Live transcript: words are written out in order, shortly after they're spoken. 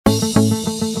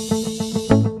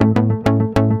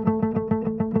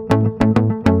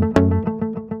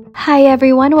Hi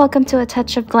everyone, welcome to A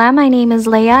Touch of Glam. My name is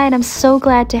Leia and I'm so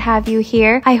glad to have you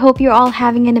here. I hope you're all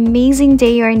having an amazing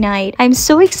day or night. I'm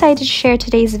so excited to share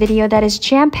today's video that is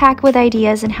jam-packed with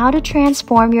ideas on how to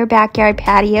transform your backyard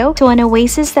patio to an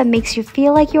oasis that makes you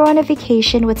feel like you're on a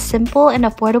vacation with simple and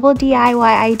affordable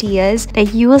DIY ideas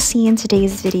that you will see in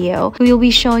today's video. We will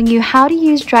be showing you how to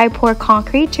use dry pour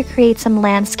concrete to create some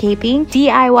landscaping,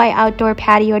 DIY outdoor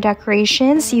patio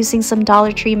decorations using some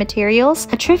Dollar Tree materials,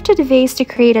 a thrifted vase to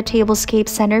create a Tablescape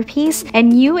centerpiece, and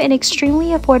new and extremely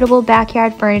affordable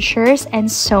backyard furnitures,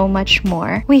 and so much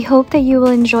more. We hope that you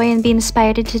will enjoy and be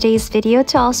inspired in today's video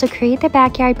to also create the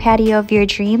backyard patio of your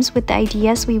dreams with the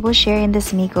ideas we will share in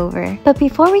this makeover. But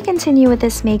before we continue with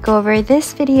this makeover,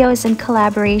 this video is in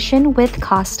collaboration with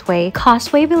Costway.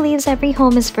 Costway believes every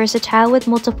home is versatile with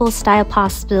multiple style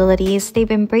possibilities.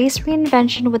 They've embraced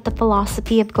reinvention with the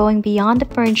philosophy of going beyond the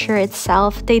furniture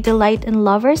itself. They delight in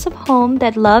lovers of home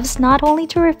that loves not only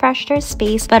to refresh their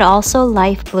space but also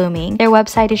life blooming. Their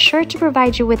website is sure to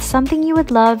provide you with something you would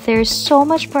love. There's so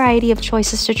much variety of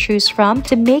choices to choose from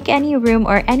to make any room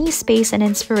or any space an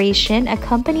inspiration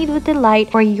accompanied with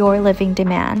delight for your living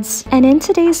demands. And in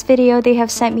today's video, they have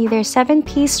sent me their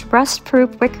 7-piece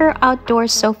rust-proof wicker outdoor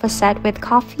sofa set with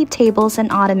coffee tables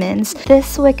and ottomans.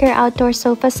 This wicker outdoor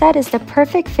sofa set is the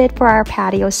perfect fit for our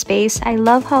patio space. I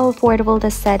love how affordable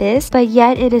the set is, but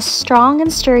yet it is strong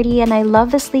and sturdy, and I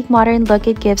love the sleek modern look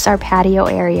it gives our patio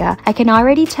area. I can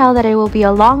already tell that it will be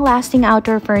a long-lasting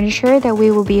outdoor furniture that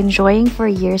we will be enjoying for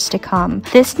years to come.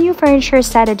 This new furniture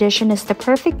set addition is the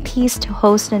perfect piece to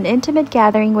host an intimate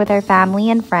gathering with our family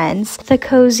and friends. The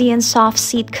cozy and soft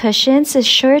seat cushions is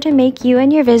sure to make you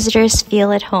and your visitors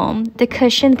feel at home. The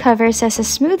cushion covers has a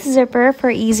smooth zipper for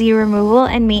easy removal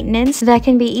and maintenance that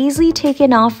can be easily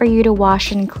taken off for you to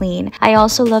wash and clean. I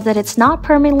also love that it's not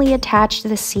permanently attached to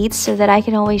the seats so that I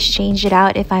can always change it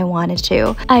out if I wanted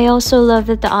to. I also love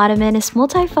that the ottoman is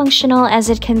multifunctional as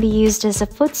it can be used as a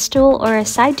footstool or a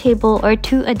side table or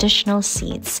 2 additional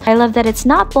seats. I love that it's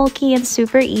not bulky and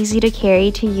super easy to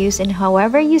carry to use in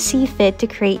however you see fit to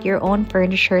create your own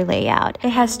furniture layout. It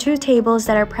has 2 tables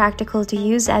that are practical to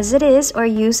use as it is or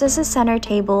use as a center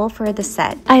table for the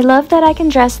set. I love that I can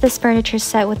dress this furniture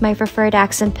set with my preferred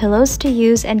accent pillows to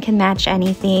use and can match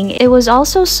anything. It was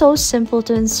also so simple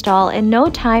to install. In no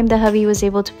time, the hubby was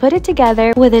able to put it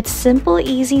together with its simple,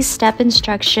 easy step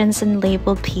instructions and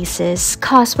labeled pieces.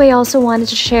 Costway also wanted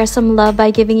to share some love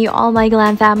by giving you all my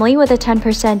Glam family with a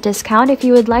 10% discount if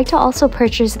you would like to also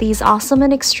purchase these awesome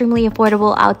and extremely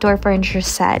affordable outdoor furniture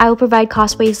set. I will provide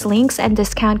Costway's links and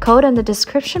discount code in the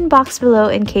description box below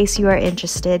in case you are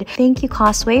interested. Thank you,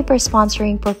 Costway, for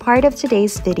sponsoring for part of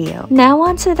today's video. Now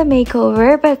on to the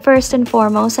makeover, but first and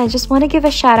foremost, I just want to give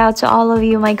a shout out to all of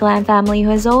you, my Glam family, who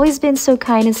has always been so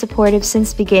kind and supportive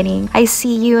since beginning. I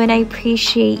see you and I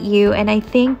appreciate you, and I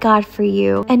thank God for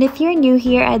you. And if you're new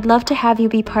here, I'd love to have you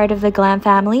be part of the Glam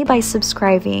family by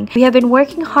subscribing. We have been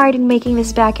working hard in making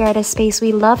this backyard a space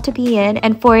we love to be in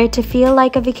and for it to feel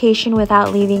like a vacation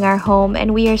without leaving our home,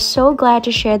 and we are so glad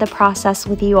to share the process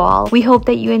with you all. We hope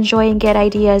that you enjoy and get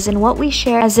ideas in what we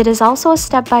share, as it is also a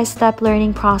step-by-step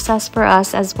learning process for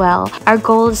us as well. Our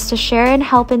goal is to share and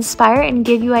help inspire and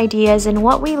give you ideas in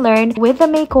what we learned with the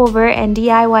makeover and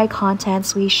DIY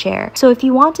contents we share. So if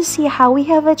you want to see how we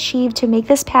have achieved to make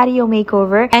this patio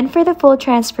makeover and for the full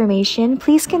transformation,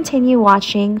 please continue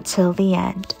watching till the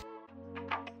end.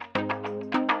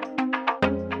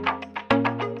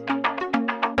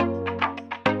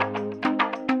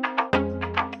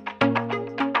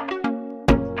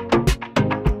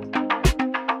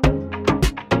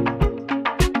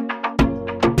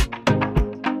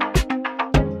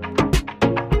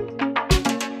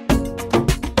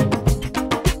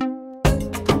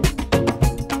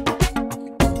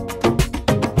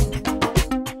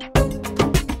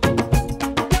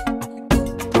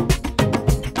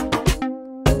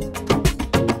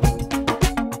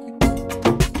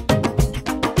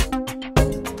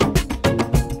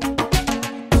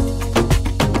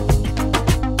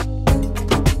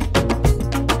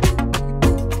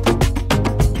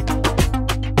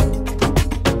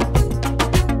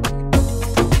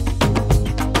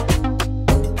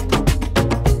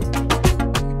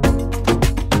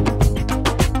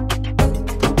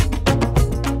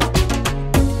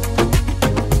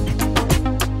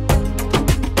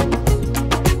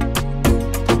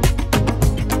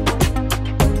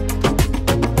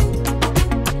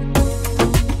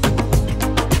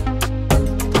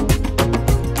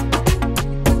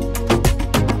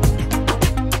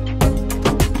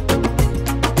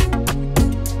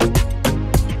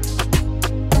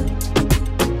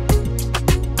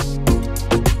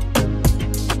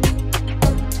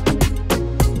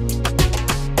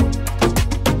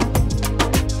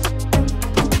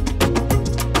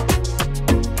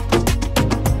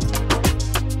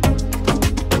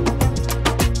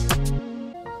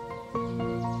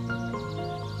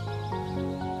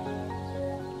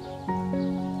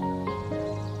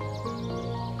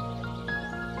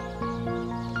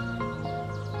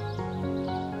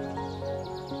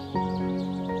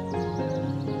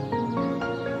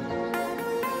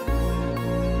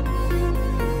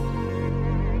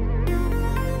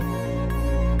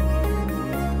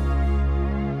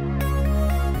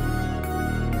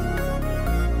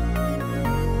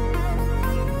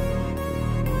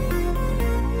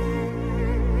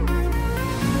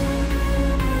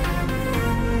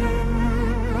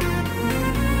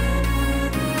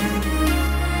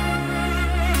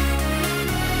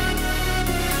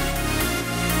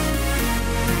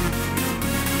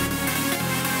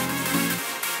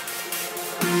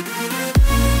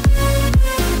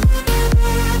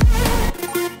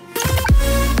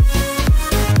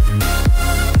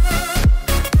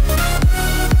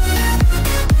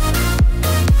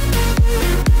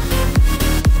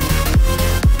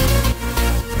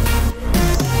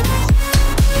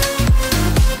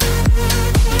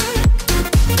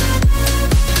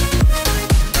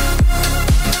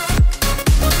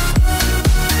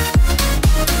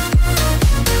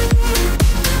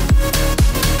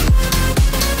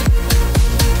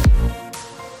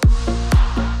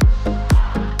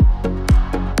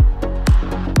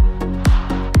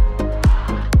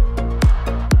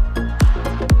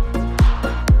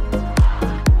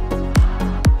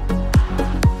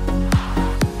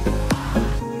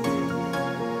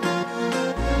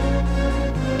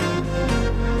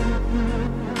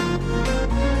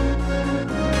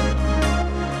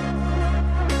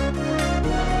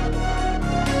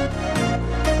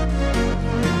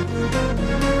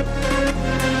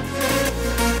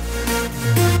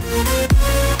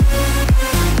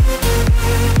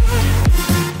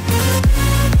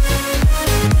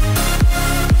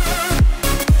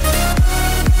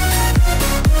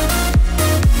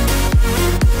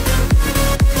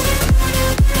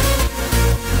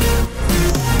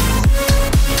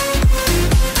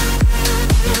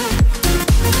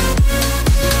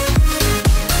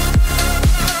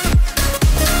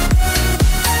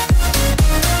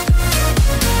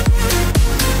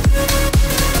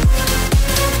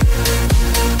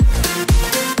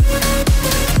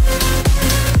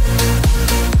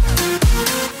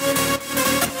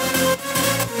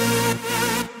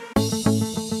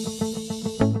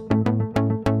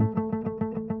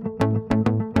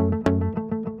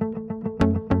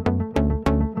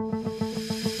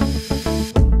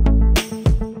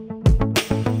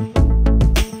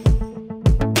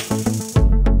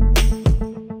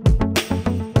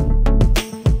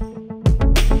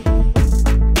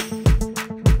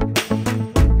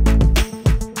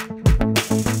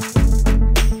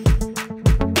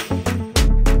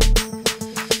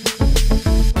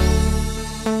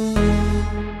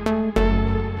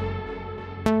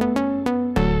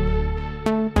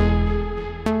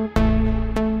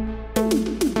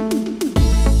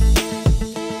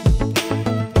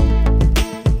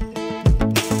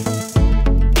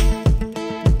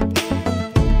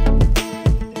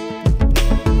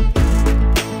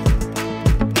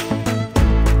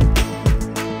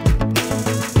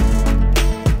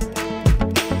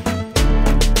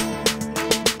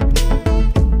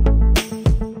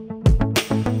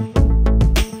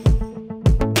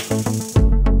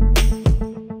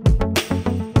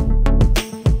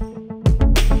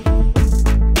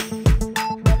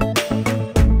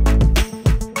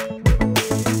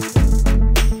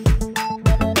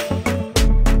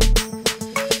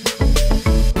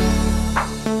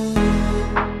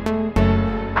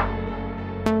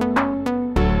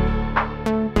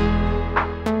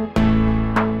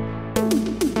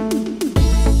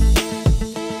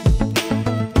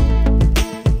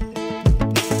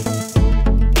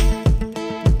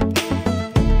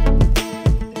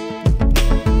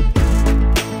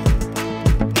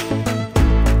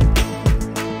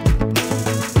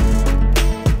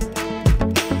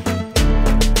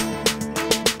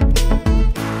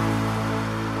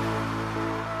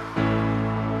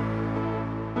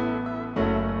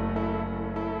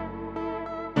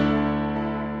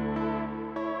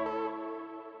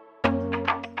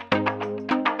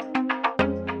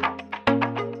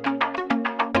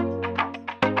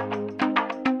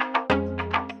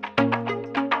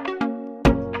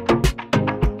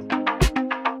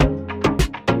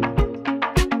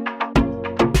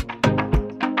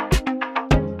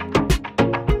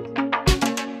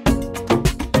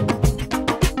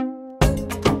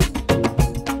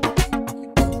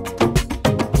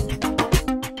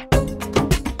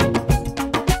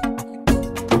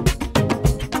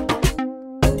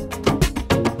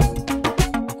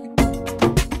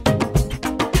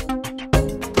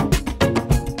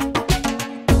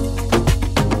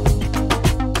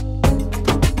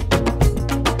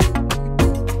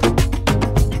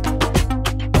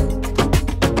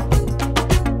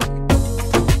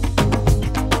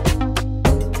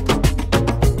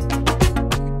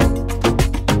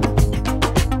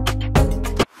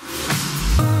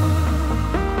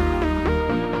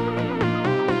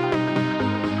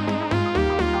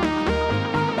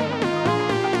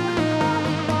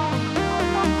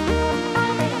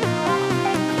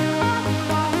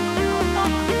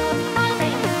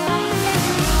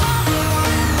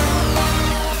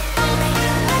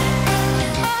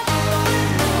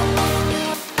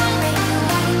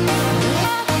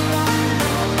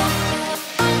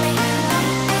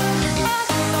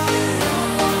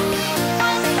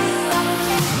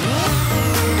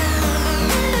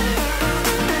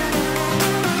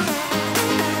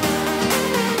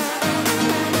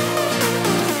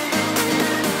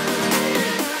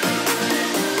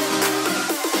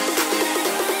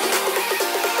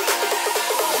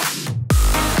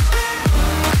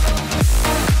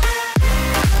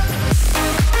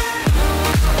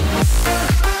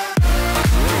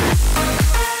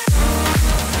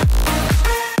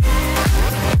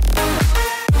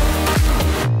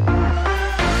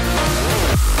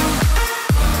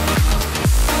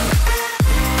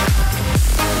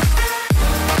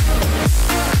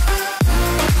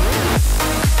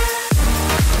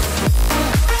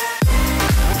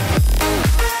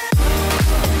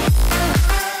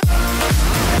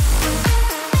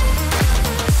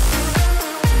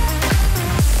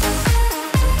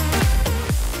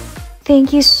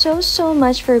 Thank you so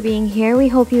much for being here. We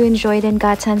hope you enjoyed and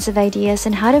got tons of ideas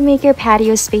on how to make your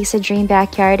patio space a dream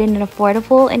backyard in an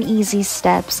affordable and easy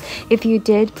steps. If you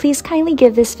did, please kindly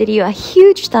give this video a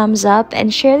huge thumbs up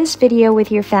and share this video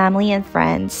with your family and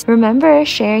friends. Remember,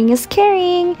 sharing is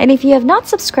caring. And if you have not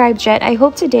subscribed yet, I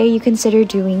hope today you consider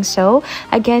doing so.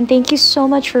 Again, thank you so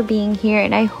much for being here,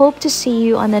 and I hope to see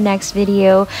you on the next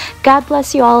video. God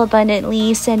bless you all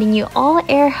abundantly, sending you all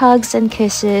air hugs and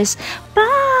kisses. Bye!